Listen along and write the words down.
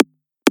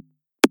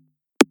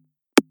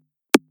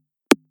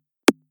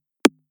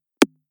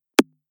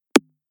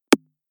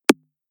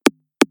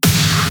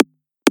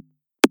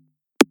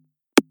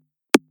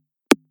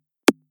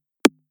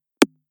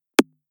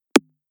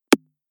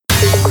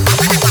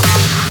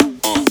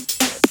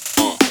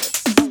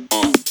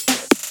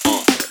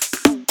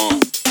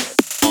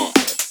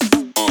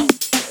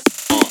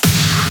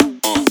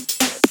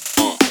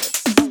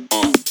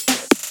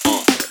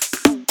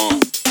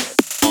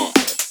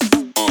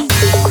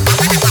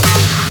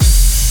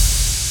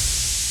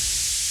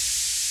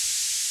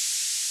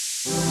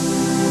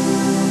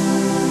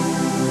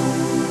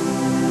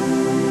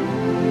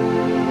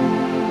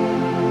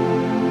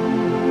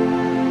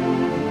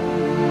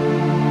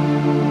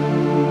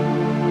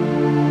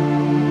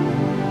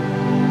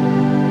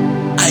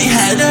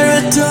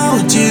I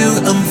told you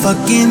I'm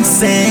fucking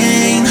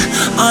sane.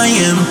 I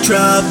am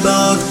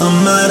troubled,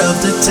 I'm out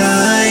of the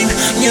time.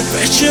 Your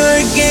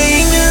pressure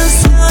game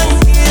is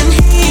fucking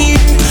here.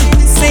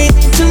 This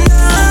ain't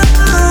tonight.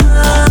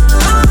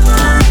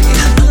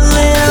 A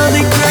little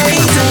bit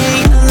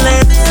crazy, a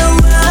little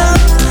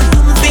wild.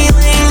 I'm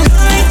feeling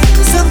high,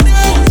 so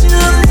bad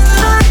tonight.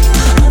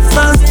 I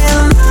found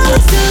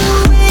enough to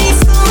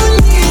waste on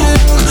you,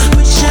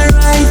 but sure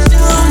I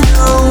don't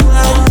know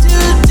what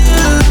to do.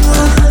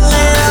 A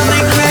little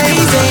bit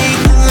crazy,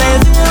 a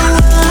little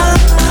wild.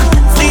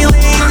 I'm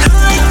feeling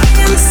high,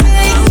 can't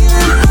say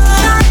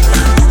goodbye.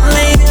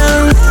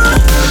 Later on,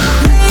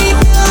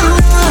 maybe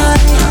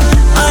tonight,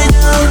 I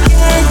don't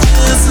get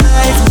just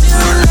like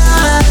tonight.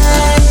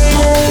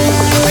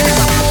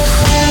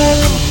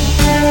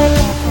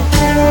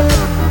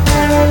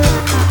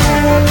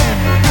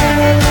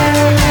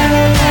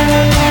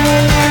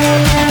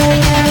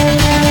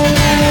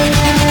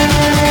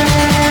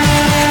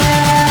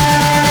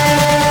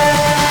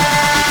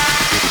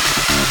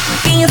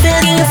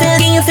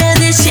 Can you feel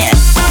this shit?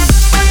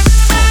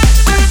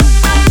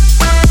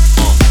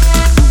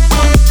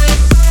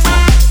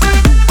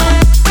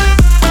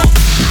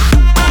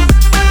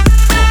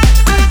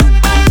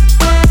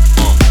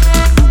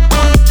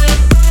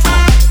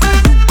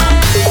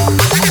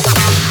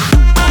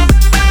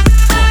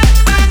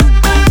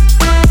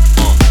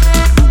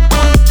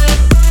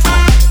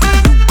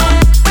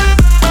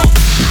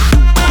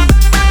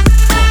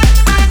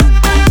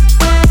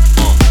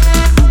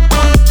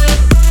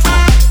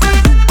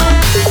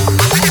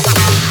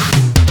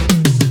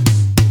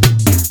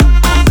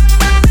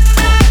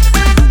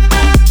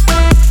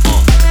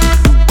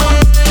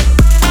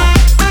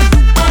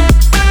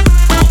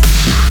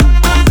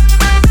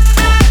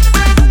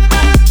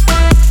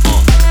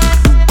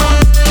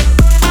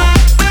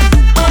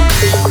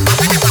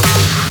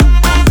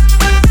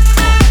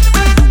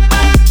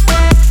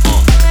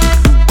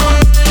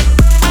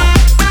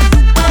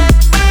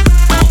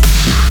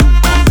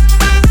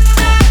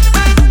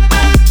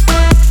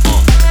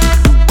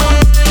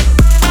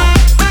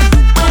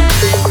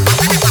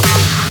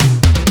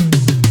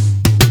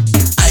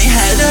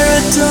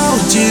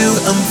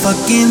 I'm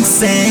fucking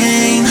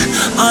sane.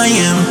 I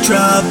am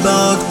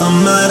troubled,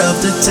 I'm out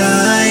of the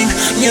time.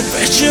 Your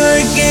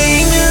pressure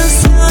game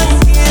is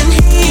fucking